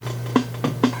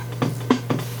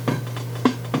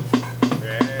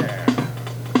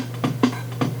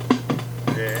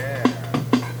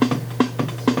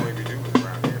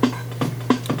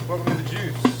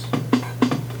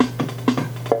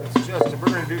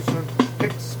some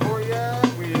picks for you.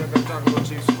 We are going to talk a little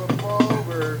Chiefs football.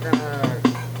 We're going to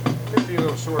be a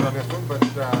little short on this one, but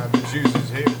the juice is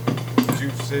here. The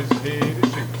juice is here. The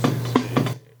juice is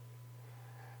here.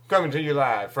 Coming to you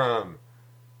live from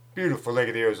beautiful Lake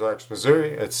of the Ozarks,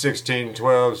 Missouri at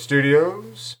 1612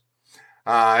 Studios.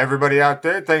 Everybody out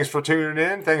there, thanks for tuning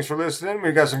in. Thanks for listening.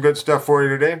 We got some good stuff for you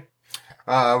today.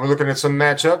 We're looking at some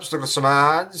matchups, looking at some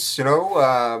odds,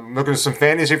 looking at some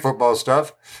fantasy football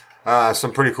stuff.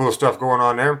 Some pretty cool stuff going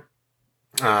on there.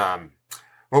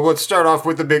 Well, let's start off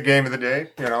with the big game of the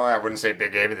day. I wouldn't say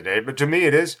big game of the day, but to me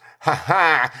it is.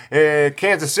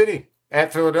 Kansas City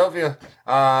at Philadelphia.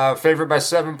 Favored by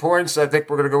 7 points. I think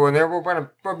we're going to go in there.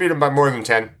 We'll beat them by more than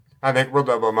 10. I think we'll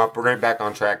double them up. We're going to be back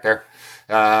on track there.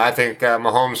 I think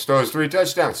Mahomes throws 3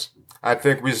 touchdowns. I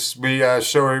think we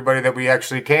show everybody that we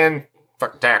actually can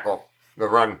tackle the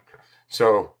run.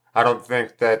 So I don't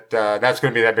think that that's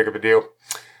going to be that big of a deal.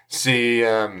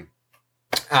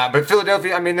 But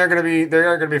Philadelphia, they are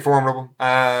going to be formidable.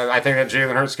 I think that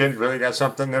Jalen Hurts kid really got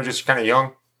something. They're just kind of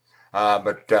young.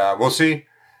 But we'll see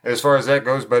as far as that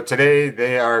goes. But today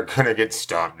they are going to get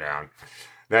stomped down.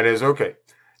 That is okay.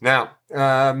 Now,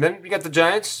 then we got the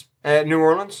Giants at New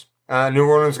Orleans. New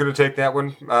Orleans is going to take that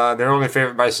one. They're only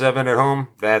favored by 7 at home.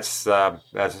 That's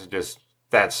just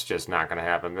not going to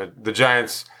happen. The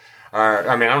Giants are.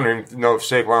 I don't even know if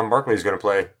Saquon Barkley is going to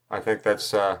play. I think that's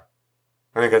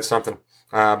something.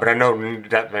 But I know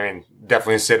that.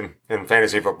 Definitely sit him in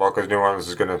fantasy football because New Orleans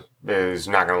is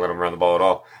not going to let him run the ball at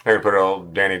all. They're going to put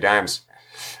old Danny Dimes.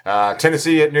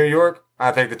 Tennessee at New York.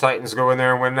 I think the Titans go in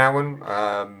there and win that one.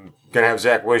 Going to have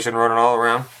Zach Wilson running all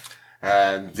around.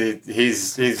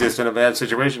 He's just in a bad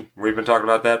situation. We've been talking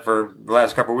about that for the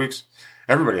last couple of weeks.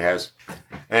 Everybody has.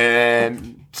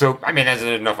 And so, that's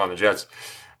enough on the Jets.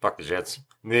 Fuck the Jets.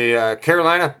 The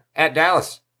Carolina at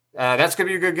Dallas. That's going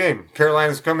to be a good game.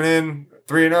 Carolina's coming in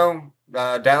 3-0.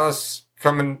 Dallas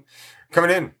coming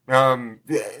in. Or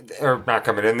not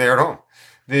coming in. They're at home.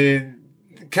 The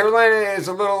Carolina is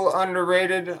a little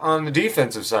underrated on the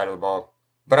defensive side of the ball.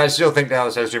 But I still think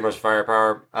Dallas has too much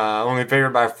firepower. Only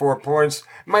favored by 4 points.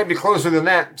 Might be closer than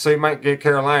that, so you might get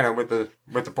Carolina with the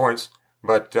points.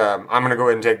 But I'm going to go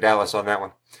ahead and take Dallas on that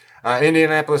one.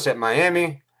 Indianapolis at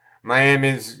Miami.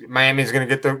 Miami's going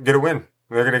to get a win.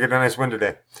 They're going to get a nice win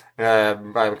today.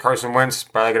 By Carson Wentz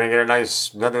probably going to get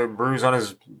another bruise on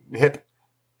his hip,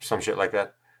 some shit like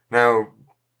that. Now,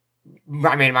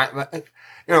 Miami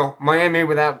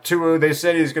without Tua, they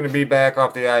said he's going to be back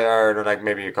off the IR in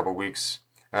maybe a couple weeks.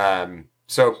 So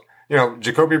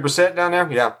Jacoby Brissett down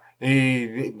there, yeah,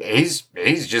 he's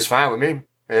just fine with me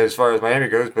as far as Miami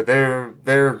goes. But their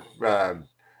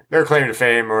claim to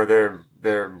fame or their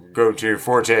go-to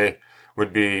forte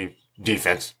would be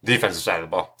defensive side of the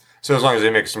ball. So as long as they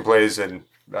make some plays and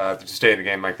stay in the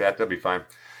game like that, they'll be fine.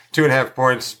 2.5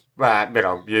 points,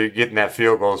 you're getting that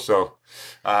field goal, so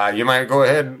you might go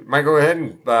ahead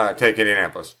and take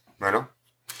Indianapolis. I know.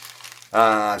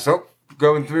 So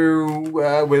going through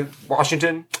with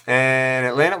Washington and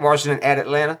Atlanta. Washington at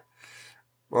Atlanta.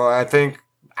 Well, I think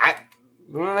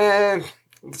I'm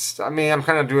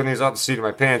kind of doing these off the seat of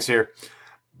my pants here,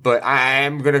 but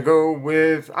I'm gonna go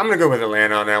with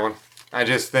Atlanta on that one. I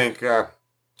just think,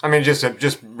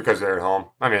 just because they're at home.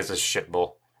 It's a shit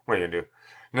bowl. What are you gonna do?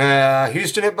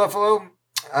 Houston at Buffalo.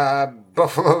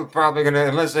 Buffalo probably gonna,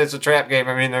 unless it's a trap game.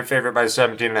 They're favored by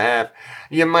 17.5.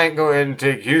 You might go ahead and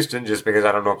take Houston just because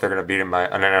I don't know if they're gonna beat them by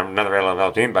another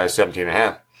LFL team by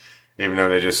 17.5, even though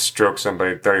they just stroked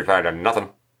somebody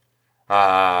 35-0.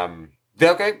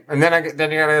 Okay, and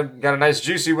then you got a nice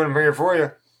juicy one here for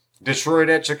you. Detroit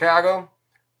at Chicago.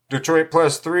 Detroit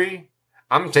 +3.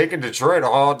 I'm taking Detroit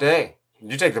all day.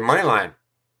 You take the money line.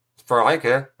 For all I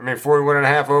care.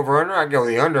 41.5 over under. I go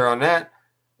the under on that.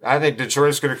 I think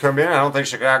Detroit's going to come in. I don't think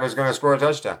Chicago's going to score a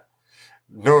touchdown.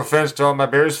 No offense to all my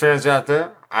Bears fans out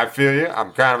there. I feel you.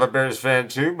 I'm kind of a Bears fan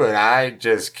too, but I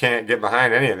just can't get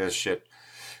behind any of this shit.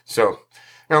 So,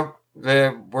 we're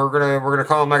gonna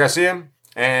call them like I see them,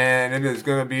 and it is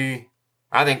going to be.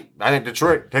 I think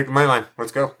Detroit. Take the money line.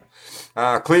 Let's go.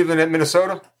 Cleveland at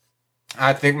Minnesota.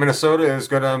 I think Minnesota is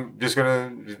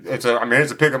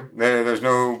it's a pick 'em.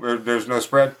 There's no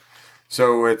spread.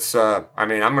 So it's, I'm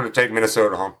going to take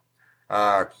Minnesota home.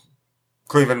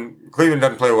 Cleveland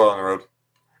doesn't play well on the road,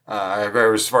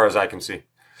 as far as I can see.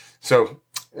 So,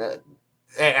 I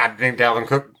think Dalvin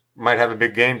Cook might have a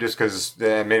big game just because,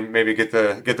 maybe get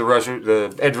the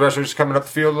edge rushers coming up the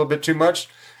field a little bit too much.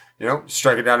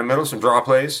 Strike it down the middle, some draw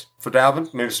plays for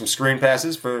Dalvin, maybe some screen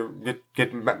passes for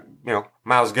getting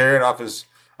Myles Garrett off his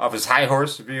high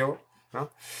horse, if you will.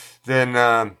 Then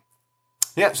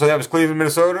Yeah, so that was Cleveland,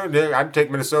 Minnesota. Yeah, I'd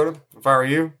take Minnesota if I were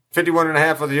you.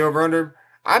 51.5 for the over-under.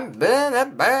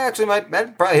 That actually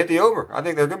that'd probably hit the over. I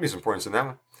think there's going to be some points in that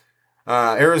one.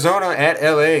 Arizona at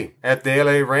LA, at the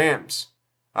LA Rams.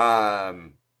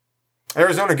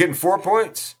 Arizona getting 4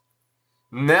 points.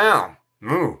 Now,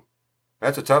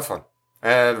 that's a tough one.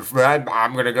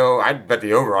 I'm going to go, I'd bet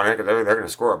the over on it because they're going to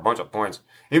score a bunch of points.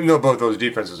 Even though both those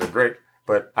defenses are great,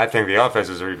 but I think the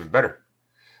offenses are even better.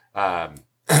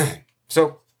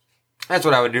 So that's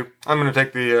what I would do. I'm going to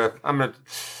take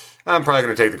I'm probably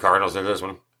going to take the Cardinals in this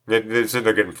one. They said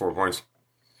they're getting 4 points.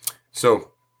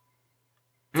 So,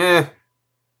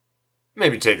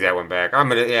 maybe take that one back.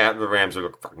 The Rams are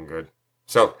looking fucking good.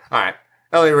 So, alright.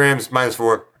 LA Rams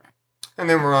 -4. And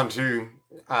then we're on to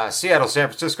Seattle, San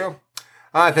Francisco.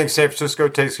 I think San Francisco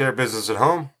takes care of business at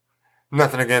home.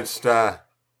 Nothing against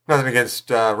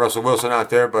Russell Wilson out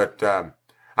there, but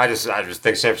I just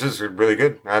think San Francisco is really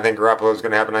good. I think Garoppolo is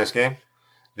going to have a nice game.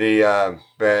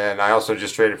 And I also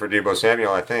just traded for Deebo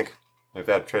Samuel, I think, if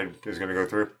that trade is going to go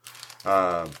through.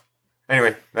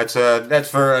 Anyway, that's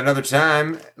for another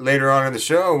time later on in the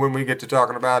show when we get to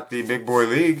talking about the Big Boy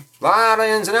League. A lot of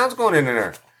ins and outs going in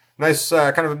there. Nice,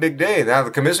 kind of a big day. Now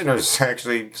the commissioner's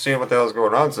actually seeing what the hell's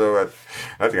going on, so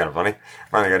that's kind of funny.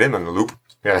 Finally got him on the loop.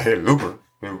 Yeah, hey, Looper.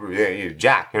 Yeah, he's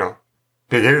Jack,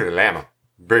 Big hitter, the llama.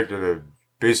 Break to the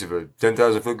base of a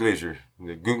 10,000-foot glacier.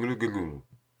 The Googly.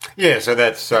 Yeah, so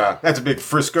that's a big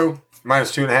Frisco.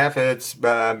 -2.5. It's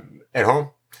at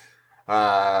home.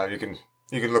 You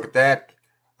can look at that.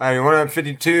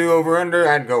 152 over under.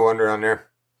 I'd go under on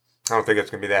there. I don't think it's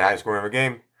gonna be that high scoring of a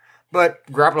game, but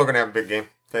Garoppolo gonna have a big game.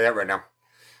 I'll tell you that right now.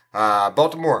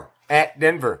 Baltimore at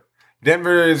Denver.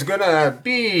 Denver is gonna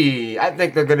be. I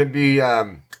think they're gonna be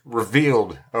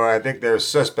revealed, or I think they're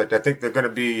suspect. I think they're gonna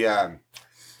be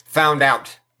found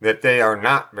out that they are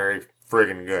not very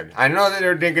friggin' good. I know that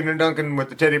they're dinking and dunking with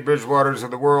the Teddy Bridgewaters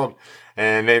of the world,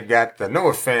 and they've got the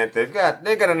Noah Fant. They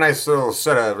got a nice little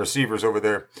set of receivers over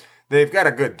there. They've got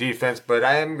a good defense, but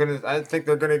I think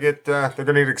they're gonna get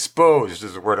exposed,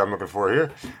 is the word I'm looking for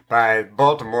here, by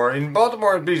Baltimore. And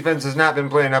Baltimore's defense has not been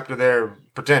playing up to their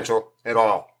potential at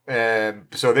all.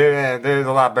 So there's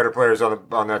a lot better players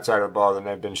on that side of the ball than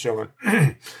they've been showing.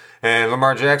 And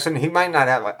Lamar Jackson, he might not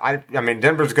have.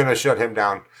 Denver's gonna shut him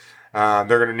down.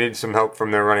 They're going to need some help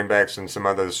from their running backs and some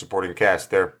other supporting cast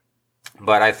there.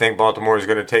 But I think Baltimore is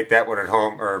going to take that one at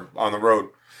home or on the road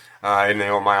in the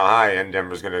old Mile High, and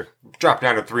Denver's going to drop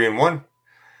down to 3-1.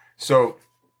 So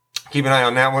keep an eye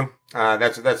on that one.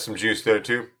 That's some juice there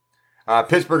too.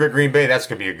 Pittsburgh at Green Bay, that's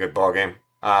going to be a good ball game.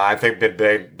 I think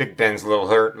Big Ben's a little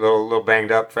hurt, a little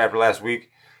banged up after last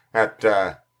week. Got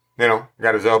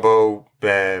his elbow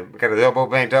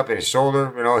banged up in his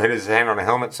shoulder. Hit his hand on a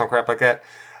helmet, some crap like that.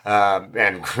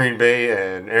 And Green Bay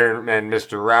and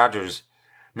Mr.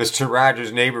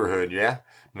 Rogers' neighborhood, yeah?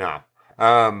 No.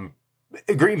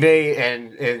 Green Bay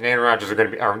and Aaron Rodgers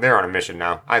they're on a mission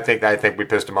now. I think we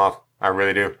pissed him off. I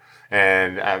really do.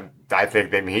 And I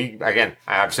think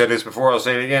I've said this before, I'll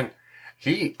say it again.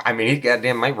 He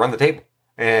goddamn might run the table.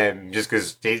 And just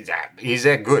cause he's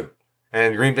that good.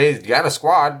 And Green Bay's got a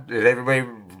squad that everybody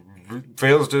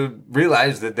fails to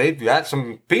realize that they've got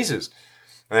some pieces.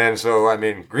 And so, I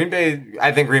think Green Bay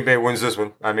wins this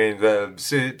one. The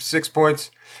 6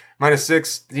 points,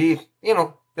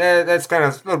 -6, that's kind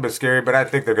of a little bit scary, but I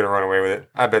think they're going to run away with it.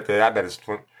 I bet it's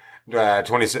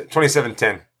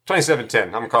 27-10.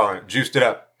 27-10. I'm calling it. Juiced it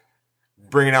up.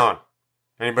 Bring it on.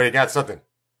 Anybody got something?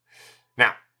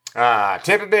 Now,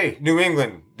 Tampa Bay, New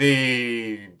England,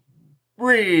 the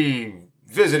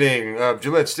revisiting of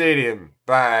Gillette Stadium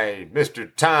by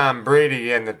Mr. Tom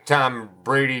Brady and the Tom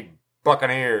Brady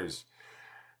Buccaneers.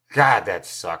 God, that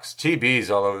sucks. TBs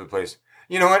all over the place.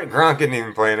 You know what? Gronk didn't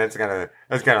even play, and that's kind of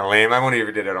lame. I wonder if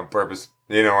he did that on purpose.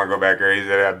 I go back there. He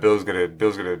said, Bill's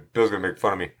gonna make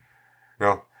fun of me.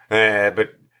 But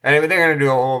anyway, they're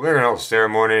gonna hold a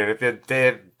ceremony, and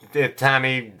if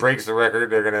Tommy breaks the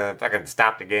record, they're gonna fucking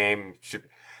stop the game.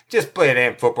 Just play a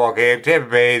damn football game. Tampa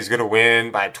Bay is gonna win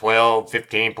by 12,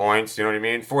 15 points. You know what I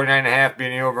mean? 49.5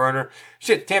 being the over/under.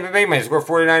 Shit, Tampa Bay might score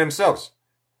 49 themselves.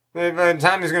 By the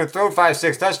time he's going to throw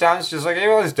 5-6 touchdowns, just like he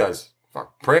always does.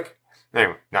 Fuck, prick.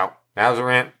 Anyway, no. That was a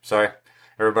rant. Sorry.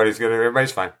 Everybody's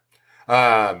fine.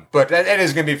 But that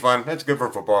is going to be fun. That's good for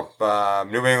football.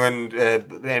 New England,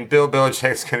 and Bill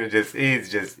Belichick's going to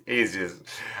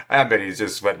I bet he's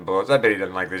just sweating bullets. I bet he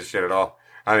doesn't like this shit at all.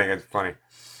 I think it's funny.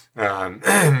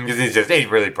 Because he's a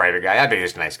really private guy. I bet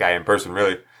he's a nice guy in person,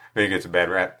 really. But he gets a bad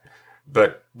rap.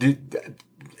 But,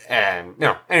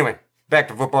 anyway, back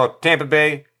to football. Tampa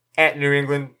Bay at New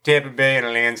England. Tampa Bay in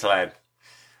a landslide.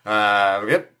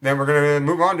 Yep. Then we're going to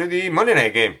move on to the Monday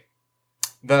night game.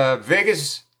 The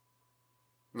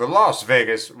Las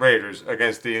Vegas Raiders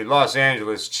against the Los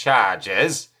Angeles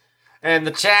Chargers. And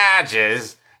the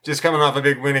Chargers just coming off a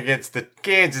big win against the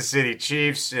Kansas City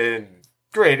Chiefs in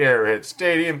great Arrowhead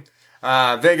Stadium.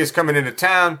 Vegas coming into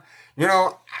town. You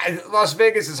know, Las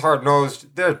Vegas is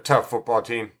hard-nosed. They're a tough football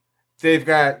team. They've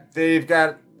got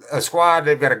a squad.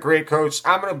 They've got a great coach.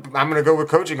 I'm gonna go with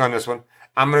coaching on this one.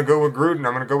 I'm gonna go with Gruden.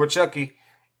 I'm gonna go with Chucky.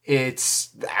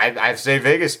 I say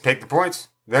Vegas, take the points.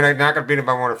 They're not gonna beat them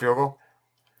by one field goal.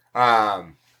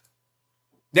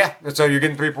 Yeah, so you're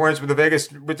getting 3 points with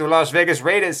the Las Vegas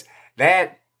Raiders.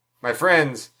 That, my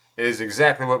friends, is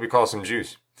exactly what we call some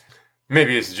juice.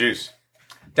 Maybe it's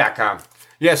juice.com.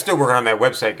 Yeah, still working on that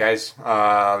website, guys.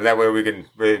 That way you can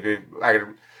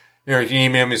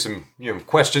email me some,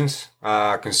 questions,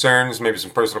 concerns, maybe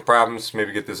some personal problems,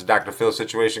 maybe get this Dr. Phil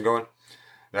situation going.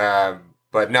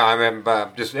 But no, I'm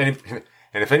just and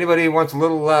if anybody wants a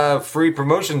little free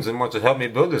promotions and wants to help me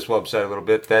build this website a little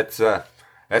bit, that's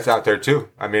out there too.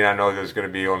 I mean, I know there's going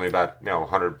to be only about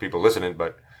 100 people listening,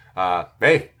 but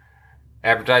hey,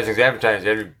 advertising's advertising.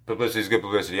 Every publicity is good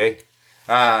publicity, eh?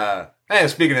 And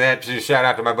speaking of that, just shout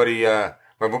out to my buddy,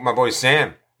 my boy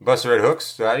Sam, Buster at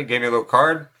Hooks. He gave me a little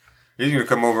card. He's going to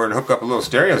come over and hook up a little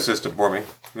stereo system for me. I'm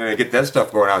going to get that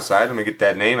stuff going outside. Let me get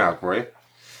that name out for you.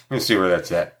 Let me see where that's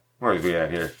at. Where is we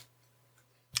at here?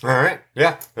 All right.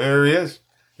 Yeah, there he is.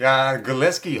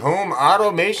 Gillespie Home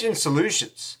Automation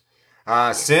Solutions.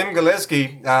 Sam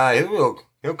Gillespie, he'll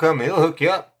come, he'll hook you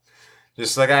up.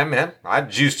 Just like I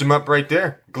juiced him up right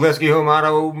there. Gillespie Home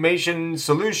Automation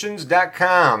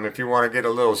Solutions.com if you want to get a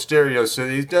little stereo. So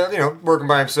he's, working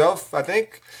by himself, I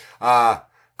think.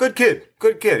 Good kid.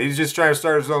 He's just trying to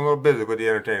start his own little business with the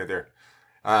entertainment there.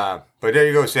 But there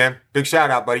you go, Sam. Big shout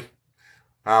out, buddy.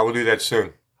 We'll do that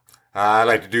soon. I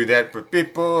like to do that for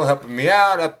people helping me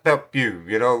out. Help you.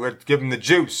 Give them the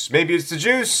juice. Maybe it's the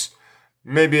juice.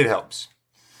 Maybe it helps.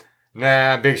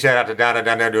 Big shout out to Donna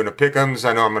down there doing the pick'ems.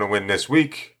 I know I'm going to win this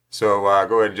week. So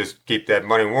go ahead and just keep that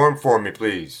money warm for me,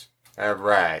 please. All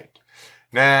right.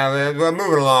 Now,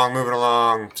 moving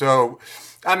along. So,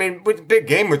 with the big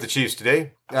game with the Chiefs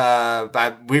today,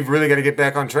 we've really got to get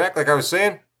back on track, like I was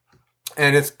saying.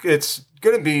 And it's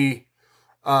going to be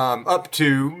up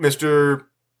to Mr.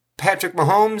 Patrick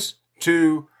Mahomes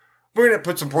we're going to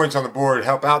put some points on the board,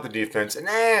 help out the defense, and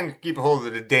then keep a hold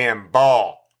of the damn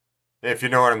ball. If you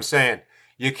know what I'm saying.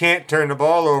 You can't turn the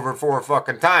ball over 4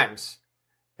 fucking times.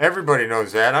 Everybody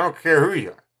knows that. I don't care who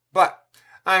you are. But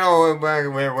I know it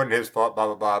wasn't his fault, blah,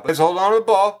 blah, blah. But let's hold on to the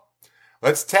ball.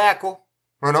 Let's tackle.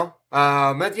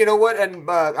 But you know what? And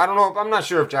I don't know. I'm not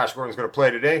sure if Josh Gordon's going to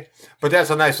play today. But that's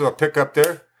a nice little pickup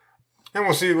there. And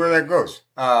we'll see where that goes.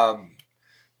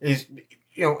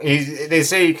 They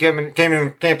say he came in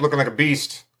camp looking like a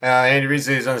beast. Andy Reid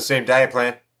says he's on the same diet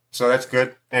plan. So that's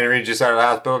good. Andy Reid just out of the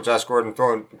hospital. Josh Gordon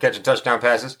catching touchdown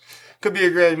passes. Could be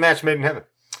a great match made in heaven.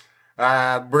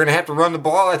 We're going to have to run the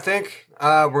ball, I think.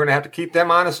 We're going to have to keep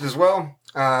them honest as well.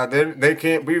 They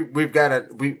can't. We've got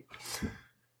to.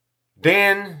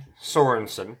 Dan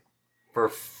Sorensen,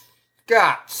 for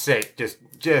God's sake, just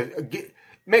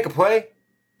make a play.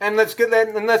 And let's get that.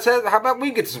 And how about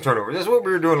we get some turnovers? That's what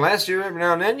we were doing last year. Every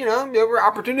now and then, we're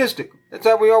opportunistic. That's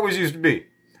how we always used to be.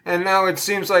 And now it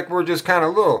seems like we're just kind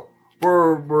of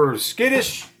we're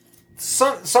skittish,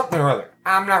 something or other.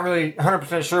 I'm not really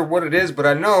 100% sure what it is, but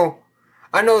I know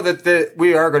that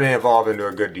we are going to evolve into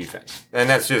a good defense, and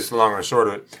that's just the long and short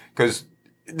of it. Because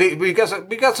we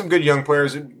got some good young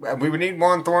players. We would need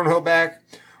Juan Thornhill back.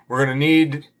 We're going to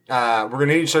need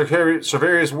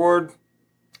Charvarius Ward,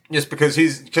 just because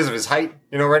of his height.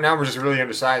 Right now we're just really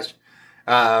undersized.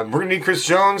 We're going to need Chris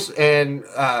Jones and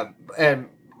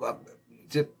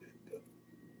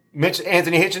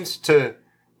Anthony Hitchens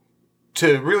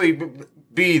to really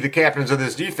be the captains of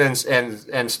this defense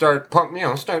and start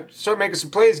making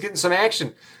some plays, getting some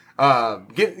action,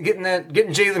 getting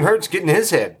Jalen Hurts getting his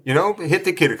head, hit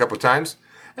the kid a couple times,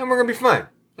 and we're gonna be fine.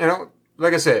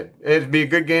 Like I said, it'd be a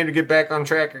good game to get back on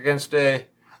track against a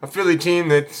Philly team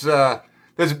that's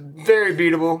very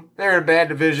beatable. They're in a bad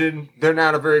division. They're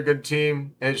not a very good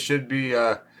team. It should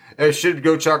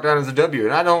go chalk down as a W.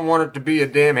 And I don't want it to be a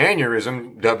damn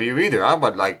aneurysm W either.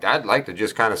 I'd like to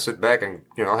just kind of sit back and,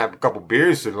 have a couple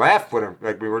beers and laugh with them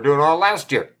like we were doing all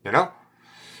last year,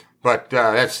 But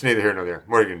that's neither here nor there.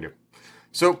 What are you going to do?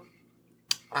 So,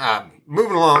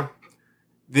 moving along,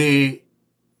 the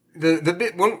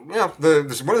bit one, one of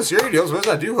the scary deals was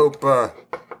I do hope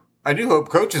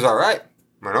Coach is all right,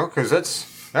 because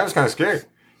that was kind of scary.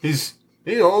 He's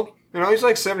old, he's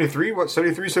like 73,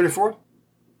 73, 74.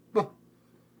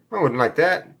 I wouldn't like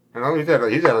that. He's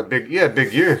had a big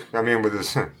year. I mean, with his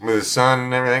son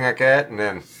and everything like that, and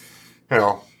then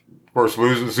of course,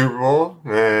 losing the Super Bowl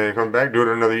and come back, do it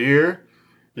another year.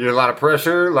 You had a lot of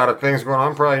pressure, a lot of things going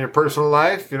on, probably in your personal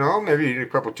life. Maybe you eat a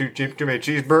couple too many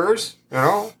cheeseburgers.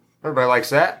 Everybody likes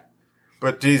that.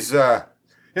 But he's, I'm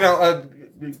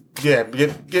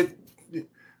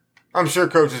sure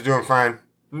Coach is doing fine.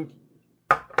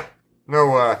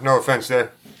 No offense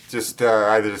there. Just, you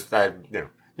got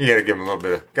to give him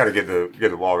got to give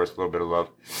the Walrus a little bit of love.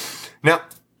 Now,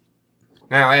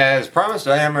 as promised,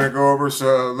 I am going to go over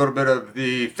a little bit of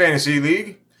the fantasy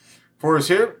league for us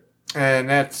here, and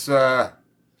that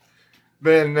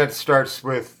starts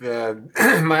with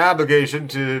my obligation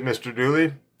to Mr.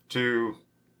 Dooley to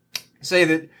say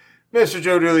that, Mr.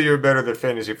 Joe Dooley, you're better at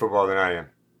fantasy football than I am.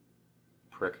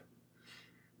 Prick.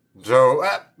 So,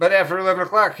 but after 11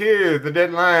 o'clock here, the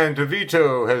deadline to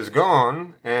veto has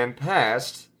gone and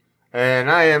passed,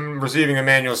 and I am receiving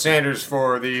Emmanuel Sanders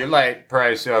for the light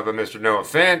price of a Mr. Noah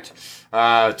Fant,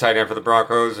 tight end for the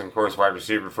Broncos, and of course wide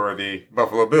receiver for the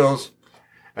Buffalo Bills.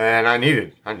 And I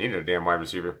needed a damn wide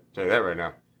receiver. I'll tell you that right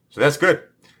now. So that's good.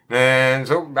 And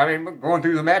so, going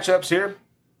through the matchups here,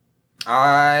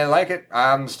 I like it.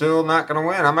 I'm still not going to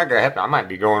win. I might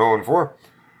be going 0-4.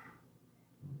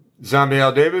 Zombie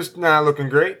Al Davis, not looking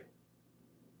great.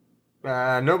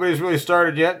 Nobody's really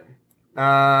started yet.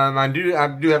 I do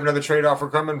have another trade offer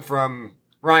coming from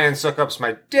Ryan Suckups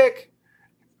my dick,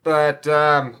 but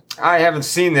I haven't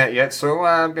seen that yet. So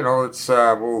it's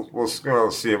we'll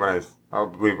see it I'll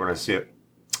believe when I see it.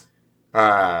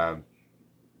 Well,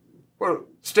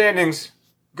 standings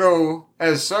go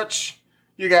as such.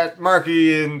 You got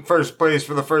Markey in first place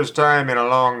for the first time in a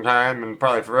long time and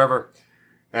probably forever.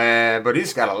 But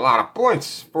he's got a lot of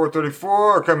points.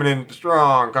 434 coming in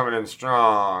strong.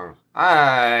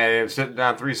 I am sitting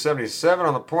down 377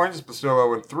 on the points, but still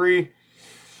 0-3.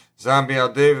 Zombie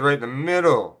Al Davis right in the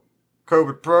middle.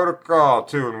 COVID protocol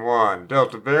 2-1.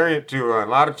 Delta variant 2-1. A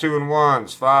lot of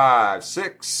 2-1s. 5,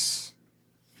 6.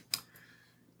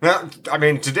 Now,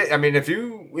 today, if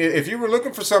you were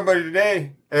looking for somebody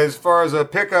today, as far as a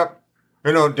pickup,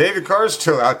 David Carr's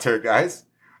still out there, guys.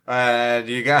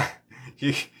 You got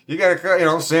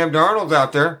Sam Darnold's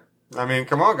out there.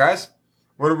 Come on, guys.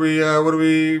 What are we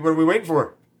waiting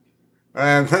for?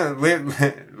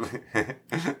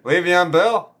 Le'Veon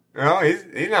Bell.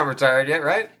 He's not retired yet,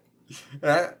 right?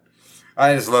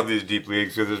 I just love these deep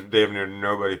leagues because there's damn near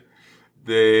nobody.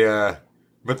 That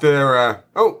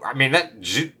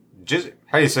Jizik,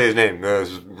 how do you say his name?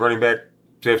 Running back,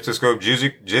 San Francisco,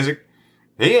 Jizik.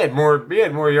 He had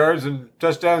more yards and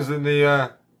touchdowns than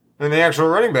the actual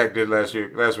running back did last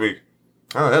week.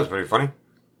 Oh, that was pretty funny.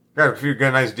 Got a few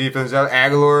good, nice defense out.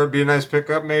 Aguilar would be a nice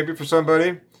pickup maybe for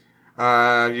somebody.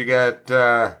 You got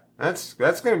that's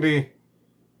going to be.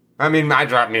 I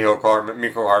dropped Miko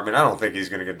Hardman. I don't think he's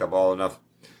going to get the ball enough.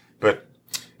 But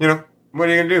what are you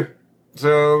going to do?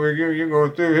 So you're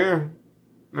going through here.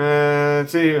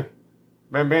 Let's see here.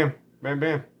 Bam, bam, bam,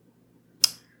 bam.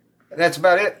 That's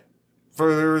about it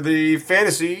for the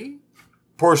fantasy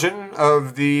portion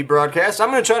of the broadcast. I'm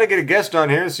going to try to get a guest on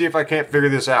here and see if I can't figure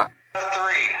this out. 3.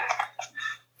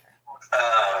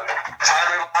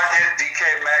 Tyler Lockett, DK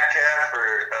Metcalf,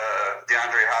 or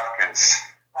DeAndre Hopkins.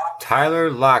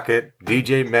 Tyler Lockett,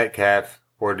 DJ Metcalf,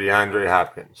 or DeAndre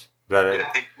Hopkins. Is that it?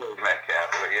 DK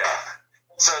Metcalf, but yeah.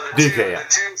 So the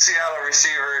two Seattle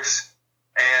receivers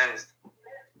and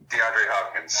DeAndre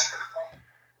Hopkins.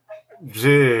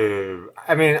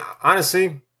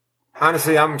 Honestly,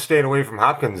 I'm staying away from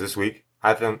Hopkins this week.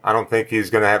 I don't think he's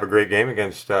going to have a great game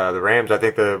against the Rams. I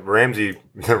think the Ramsey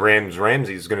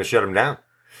is going to shut him down.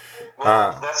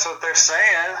 Well, that's what they're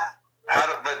saying.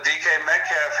 But DK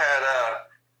Metcalf had a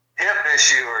hip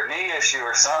issue or knee issue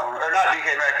or something. Or not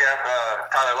DK Metcalf,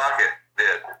 Tyler Lockett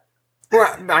did.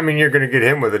 Well, you're going to get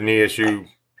him with a knee issue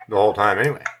the whole time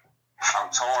anyway. I'm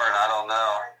torn. I don't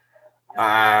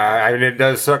know. It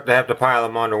does suck to have to pile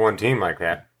them onto one team like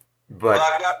that. But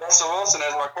I've got Russell Wilson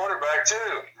as my quarterback,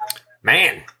 too.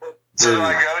 Man. So do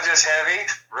I go just heavy?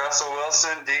 Russell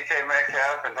Wilson, DK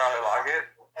Metcalf, and Tyler Lockett?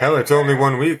 Hell, it's only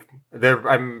 1 week. Who are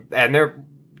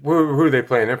they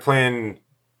playing? They're playing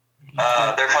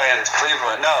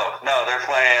Cleveland. No, they're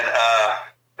playing,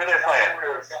 who are they playing?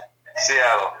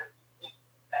 Seattle.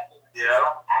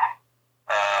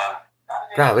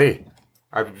 Golly.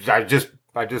 I just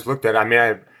looked at it.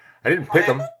 I didn't pick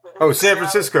them. Oh, San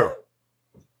Francisco.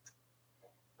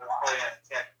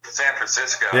 San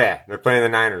Francisco. Yeah, they're playing the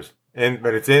Niners.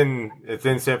 But it's in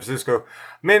San Francisco.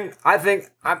 I think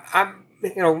I'm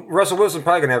Russell Wilson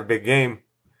probably gonna have a big game.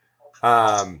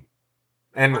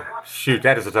 And shoot,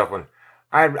 that is a tough one.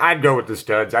 I'd go with the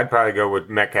studs. I'd probably go with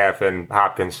Metcalf and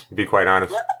Hopkins, to be quite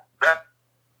honest. That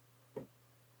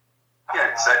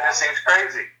just seems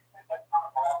crazy.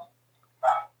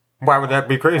 Why would that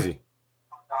be crazy?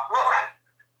 Well,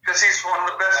 because he's one of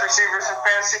the best receivers in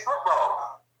fantasy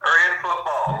football. Or in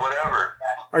football, whatever.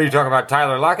 Are you talking about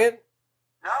Tyler Lockett?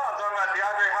 No, I'm talking about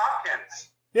DeAndre Hopkins.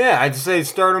 Yeah, I'd say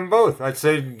start them both. I'd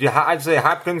say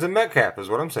Hopkins and Metcalf is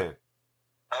what I'm saying.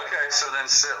 Okay, so then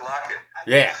sit Lockett.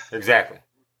 Yeah, exactly.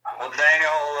 Well,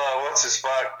 Daniel, what's his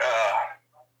spot?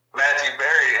 Matthew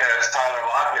Berry has Tyler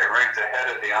Lockett ranked ahead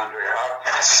of DeAndre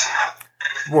Hopkins.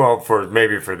 Well, for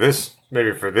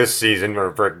this season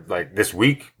or for like this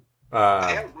week.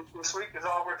 This week is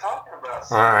all we're talking about.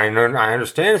 So. I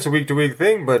understand it's a week to week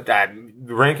thing, but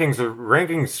the rankings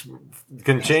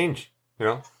can change, you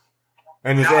know.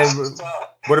 And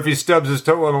what if he stubs his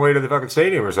toe on the way to the fucking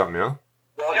stadium or something, you know?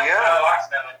 Well, yeah,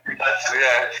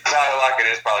 Tyler Lockett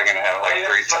is probably going to have like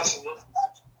 3 touchdowns.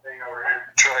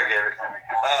 Troy gave it to me.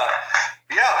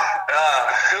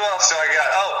 Who else do I got?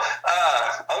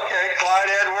 Okay, Clyde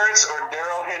Edwards or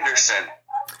Darrell Henderson?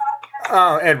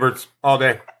 Oh, Edwards, all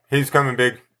day. He's coming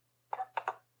big.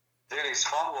 Dude, he's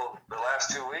fumbled the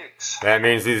last 2 weeks. That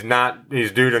means he's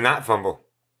due to not fumble.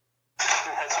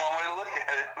 That's one way to look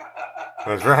at it.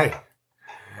 That's right.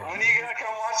 When are you going to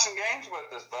come watch some games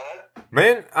with us, bud?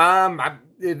 Man,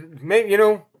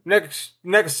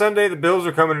 next Sunday the Bills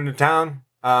are coming into town.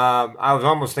 I was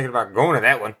almost thinking about going to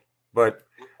that one, but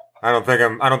I don't think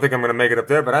I'm going to make it up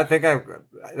there. But I think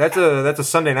that's a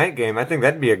Sunday night game. I think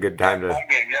that'd be a good time to. Yeah.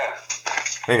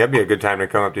 I think that'd be a good time to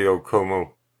come up to the old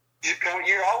Como.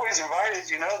 You're always invited.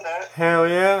 You know that. Hell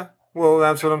yeah. Well,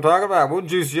 that's what I'm talking about. We'll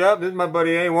juice you up. This is my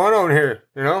buddy A1 on here.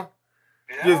 You know,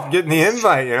 just getting the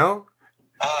invite. You know.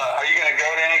 Are you going to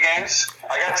go to any games?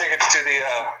 I got tickets to the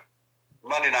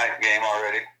Monday night game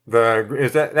already.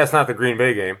 That's not the Green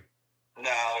Bay game.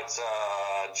 No, it's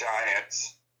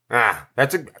Giants.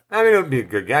 It'll be a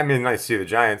good game. I mean, nice to see the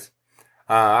Giants.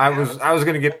 I was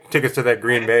going to get tickets to that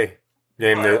Green Bay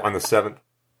game on the 7th.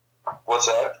 What's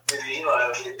that? I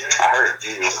heard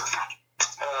you.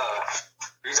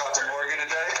 You talked to Morgan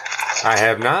today? I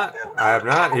have not.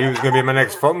 He was going to be my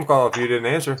next phone call if you didn't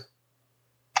answer.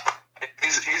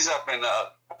 He's up in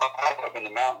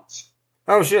the mountains.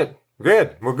 Oh shit!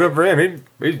 Good. Well, good for him.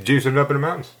 He's juicing up in the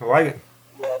mountains. I like it.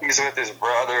 He's with his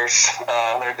brothers.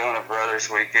 They're doing a brothers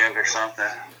weekend or something.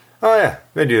 Oh yeah,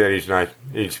 they do that each night,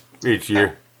 each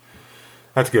year.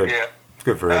 That's good. Yeah, it's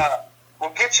good for him.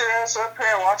 Well, get your ass up here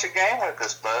and watch a game with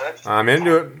us, bud. I'm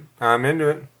into it.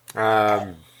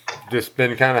 Just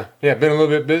been been a little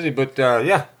bit busy, but I'm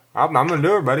gonna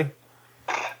do it, buddy.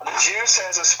 The Juice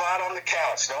has a spot on the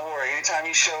couch. Don't worry. Anytime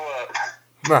you show up.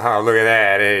 Oh, look at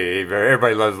that. Hey,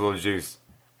 everybody loves a little Juice.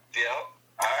 Yep.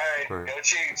 All right. Go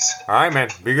Chiefs. All right, man.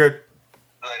 Be good.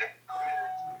 Later.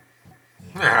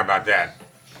 How about that?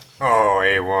 Oh,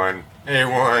 A1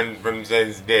 from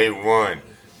since day one.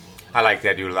 I like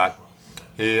that dude a lot.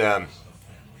 He got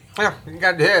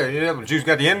the Juice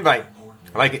got the invite.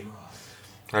 I like it.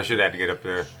 I should have to get up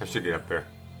there.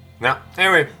 Now,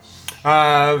 anyway,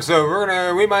 so we're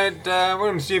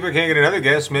gonna see if we can get another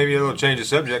guest, maybe a little change of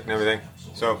subject and everything.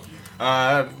 So,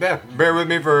 bear with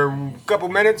me for a couple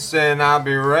minutes, and I'll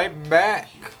be right back.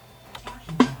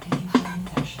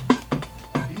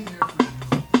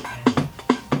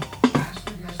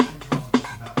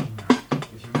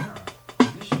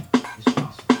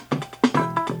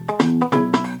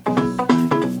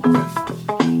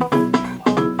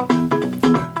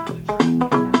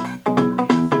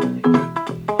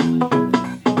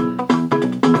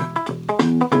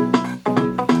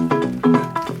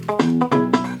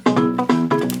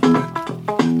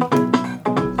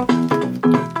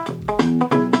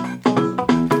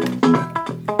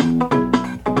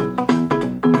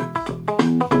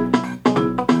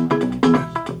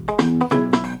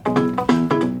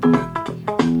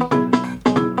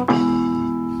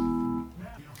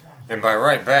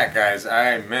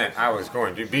 I meant I was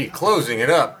going to be closing it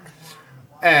up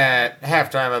at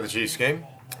halftime of the Chiefs game,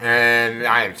 and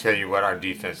I tell you what, our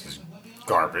defense is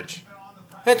garbage.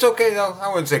 It's okay though. I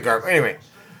wouldn't say garbage. Anyway,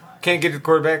 can't get to the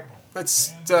quarterback. Let's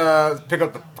pick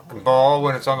up the fucking ball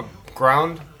when it's on the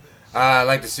ground. I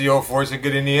like to see old Forsyth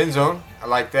get in the end zone. I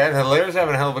like that. Hilaire's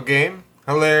having a hell of a game.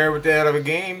 Hilaire with the hell of a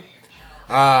game.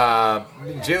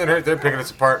 Jalen Hurts, they're picking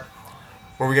us apart.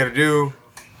 What we got to do?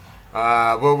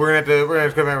 Well, we're gonna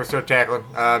have to come back and start tackling.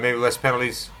 Maybe less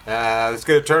penalties. Let's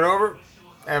get a turnover.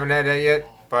 Haven't had that yet,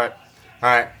 but all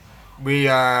right, we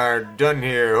are done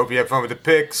here. Hope you have fun with the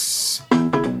picks.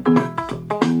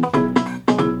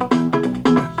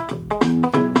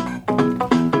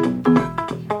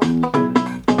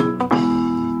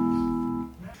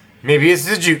 Maybe it's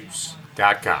the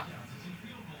juice.com.